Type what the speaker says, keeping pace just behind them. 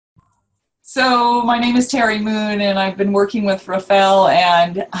So my name is Terri Moon, and I've been working with Rafael,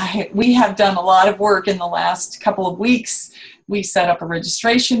 and we have done a lot of work in the last couple of weeks. We set up a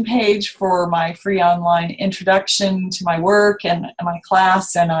registration page for my free online introduction to my work and my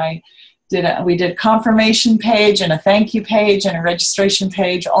class, and we did a confirmation page and a thank you page and a registration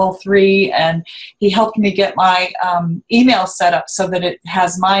page, all three, and he helped me get my email set up so that it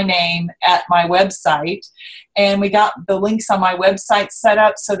has my name at my website. And we got the links on my website set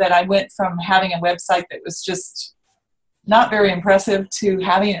up so that I went from having a website that was just not very impressive to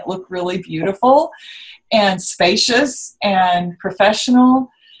having it look really beautiful and spacious and professional.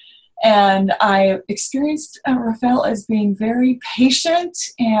 And I experienced Rafael as being very patient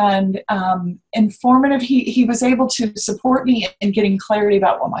and informative. He was able to support me in getting clarity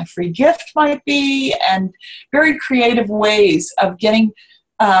about what my free gift might be and very creative ways of getting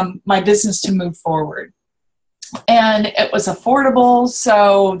my business to move forward. And it was affordable,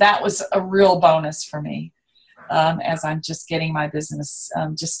 so that was a real bonus for me as I'm just getting my business,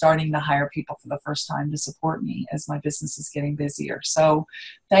 just starting to hire people for the first time to support me as my business is getting busier. So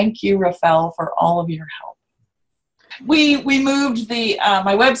thank you, Rafael, for all of your help. We moved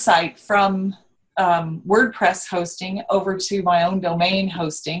my website from WordPress hosting over to my own domain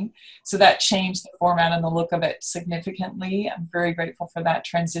hosting. So that changed the format and the look of it significantly. I'm very grateful for that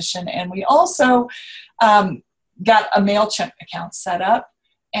transition. And we also got a MailChimp account set up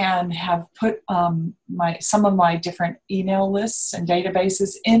and have put some of my different email lists and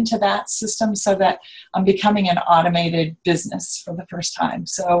databases into that system so that I'm becoming an automated business for the first time.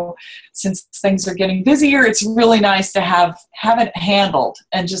 So since things are getting busier, it's really nice to have it handled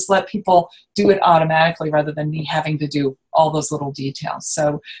and just let people do it automatically rather than me having to do all those little details.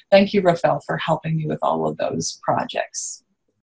 So thank you, Rafael, for helping me with all of those projects.